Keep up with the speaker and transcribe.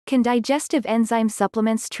Can digestive enzyme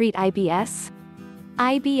supplements treat IBS?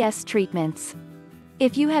 IBS treatments.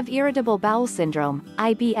 If you have irritable bowel syndrome,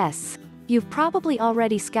 IBS, you've probably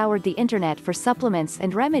already scoured the internet for supplements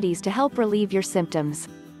and remedies to help relieve your symptoms.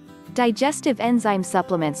 Digestive enzyme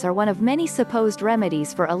supplements are one of many supposed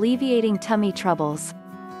remedies for alleviating tummy troubles.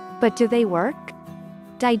 But do they work?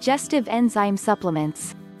 Digestive enzyme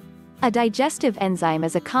supplements. A digestive enzyme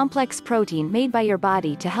is a complex protein made by your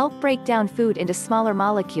body to help break down food into smaller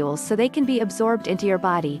molecules so they can be absorbed into your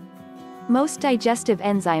body. Most digestive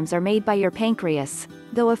enzymes are made by your pancreas,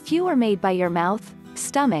 though a few are made by your mouth,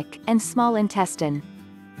 stomach, and small intestine.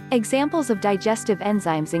 Examples of digestive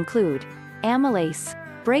enzymes include amylase,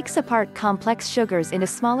 breaks apart complex sugars into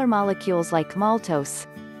smaller molecules like maltose;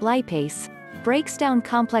 lipase, breaks down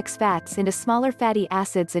complex fats into smaller fatty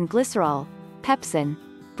acids; and glycerol; pepsin,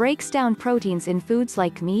 breaks down proteins in foods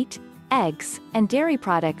like meat, eggs, and dairy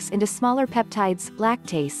products into smaller peptides;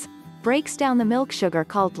 lactase, breaks down the milk sugar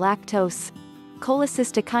called lactose;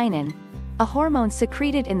 cholecystokinin, a hormone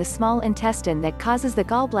secreted in the small intestine that causes the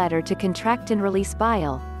gallbladder to contract and release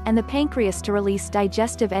bile, and the pancreas to release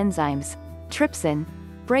digestive enzymes; trypsin,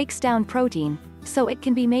 breaks down protein, so it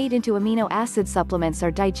can be made into amino acid supplements or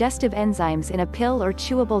digestive enzymes in a pill or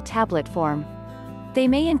chewable tablet form. They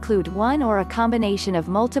may include one or a combination of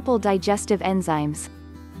multiple digestive enzymes.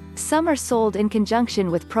 Some are sold in conjunction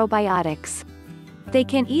with probiotics. They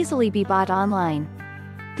can easily be bought online.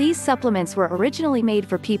 These supplements were originally made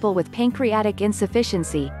for people with pancreatic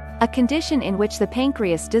insufficiency, a condition in which the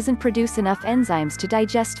pancreas doesn't produce enough enzymes to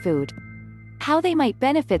digest food. How they might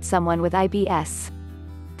benefit someone with IBS.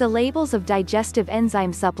 The labels of digestive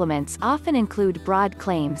enzyme supplements often include broad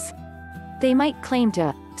claims. They might claim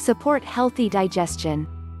to support healthy digestion,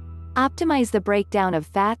 optimize the breakdown of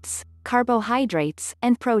fats, carbohydrates,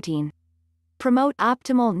 and protein, promote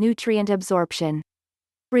optimal nutrient absorption,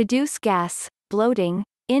 reduce gas, bloating,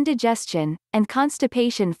 indigestion, and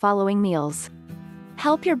constipation following meals,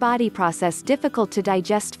 help your body process difficult to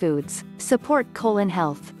digest foods, support colon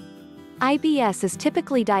health. IBS is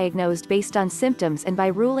typically diagnosed based on symptoms and by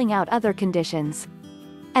ruling out other conditions.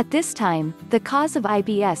 At this time, the cause of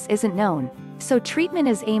IBS isn't known, so treatment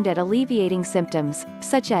is aimed at alleviating symptoms,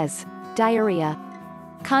 such as diarrhea,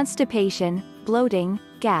 constipation, bloating,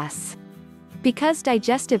 gas. Because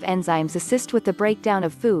digestive enzymes assist with the breakdown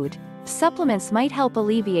of food, supplements might help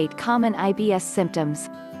alleviate common IBS symptoms.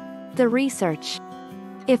 The research.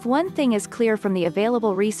 If one thing is clear from the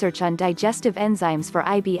available research on digestive enzymes for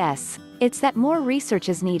IBS, it's that more research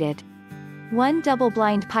is needed. One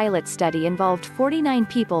double-blind pilot study involved 49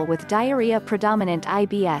 people with diarrhea-predominant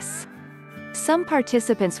IBS. Some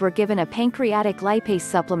participants were given a pancreatic lipase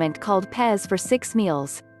supplement called PES for 6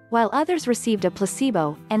 meals, while others received a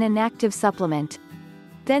placebo, an inactive supplement.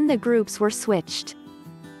 Then the groups were switched.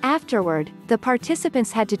 Afterward, the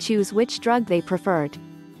participants had to choose which drug they preferred.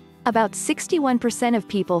 About 61% of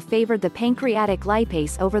people favored the pancreatic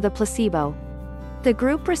lipase over the placebo. The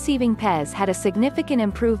group receiving PES had a significant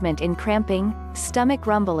improvement in cramping, stomach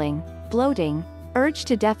rumbling, bloating, urge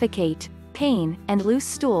to defecate, pain, and loose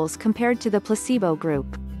stools compared to the placebo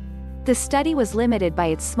group. The study was limited by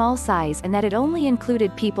its small size and that it only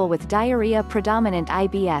included people with diarrhea-predominant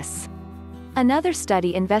IBS. Another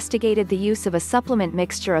study investigated the use of a supplement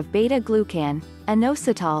mixture of beta-glucan,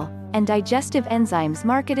 inositol, and digestive enzymes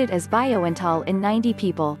marketed as Bioental in 90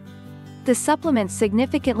 people. The supplement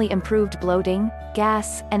significantly improved bloating,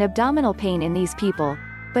 gas, and abdominal pain in these people,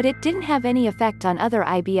 but it didn't have any effect on other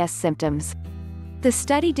IBS symptoms. The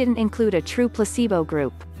study didn't include a true placebo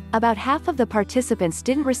group. About half of the participants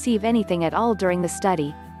didn't receive anything at all during the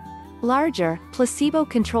study. Larger,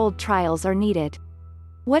 placebo-controlled trials are needed.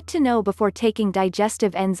 What to know before taking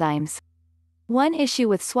digestive enzymes. One issue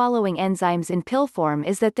with swallowing enzymes in pill form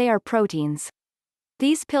is that they are proteins.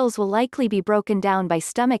 These pills will likely be broken down by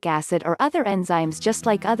stomach acid or other enzymes just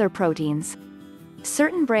like other proteins.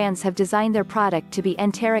 Certain brands have designed their product to be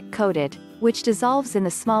enteric-coated, which dissolves in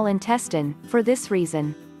the small intestine, for this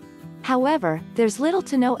reason. However, there's little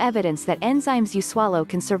to no evidence that enzymes you swallow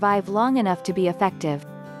can survive long enough to be effective.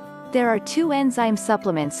 There are 2 enzyme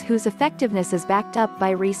supplements whose effectiveness is backed up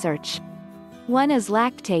by research. One is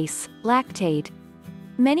lactase, Lactaid.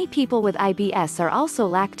 Many people with IBS are also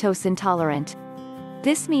lactose intolerant.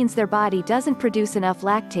 This means their body doesn't produce enough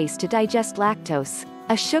lactase to digest lactose,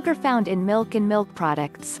 a sugar found in milk and milk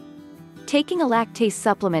products. Taking a lactase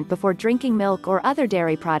supplement before drinking milk or other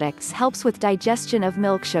dairy products helps with digestion of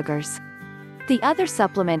milk sugars. The other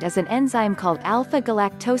supplement is an enzyme called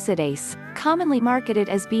alpha-galactosidase, commonly marketed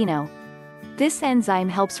as Beano. This enzyme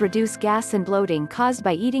helps reduce gas and bloating caused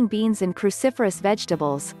by eating beans and cruciferous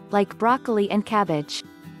vegetables, like broccoli and cabbage.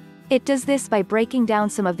 It does this by breaking down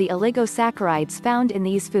some of the oligosaccharides found in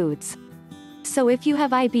these foods. So if you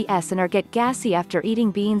have IBS and or get gassy after eating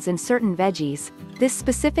beans and certain veggies, this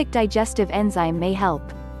specific digestive enzyme may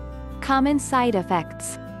help. Common side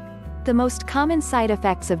effects. The most common side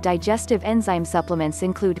effects of digestive enzyme supplements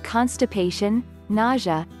include constipation,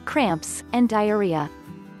 nausea, cramps, and diarrhea.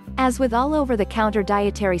 As with all over-the-counter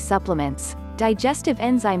dietary supplements, digestive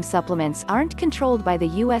enzyme supplements aren't controlled by the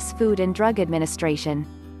U.S. Food and Drug Administration.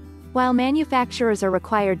 While manufacturers are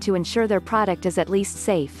required to ensure their product is at least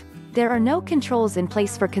safe, there are no controls in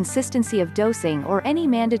place for consistency of dosing or any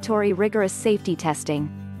mandatory rigorous safety testing.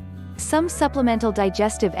 Some supplemental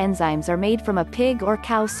digestive enzymes are made from a pig or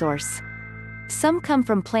cow source. Some come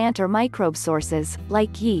from plant or microbe sources,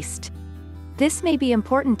 like yeast. This may be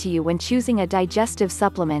important to you when choosing a digestive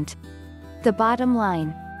supplement. The bottom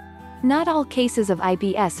line. Not all cases of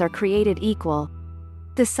IBS are created equal.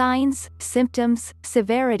 The signs, symptoms,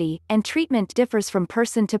 severity, and treatment differs from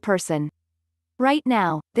person to person. Right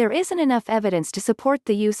now, there isn't enough evidence to support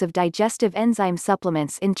the use of digestive enzyme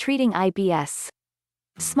supplements in treating IBS.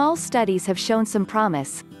 Small studies have shown some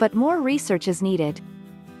promise, but more research is needed.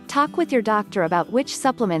 Talk with your doctor about which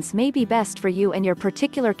supplements may be best for you and your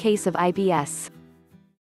particular case of IBS.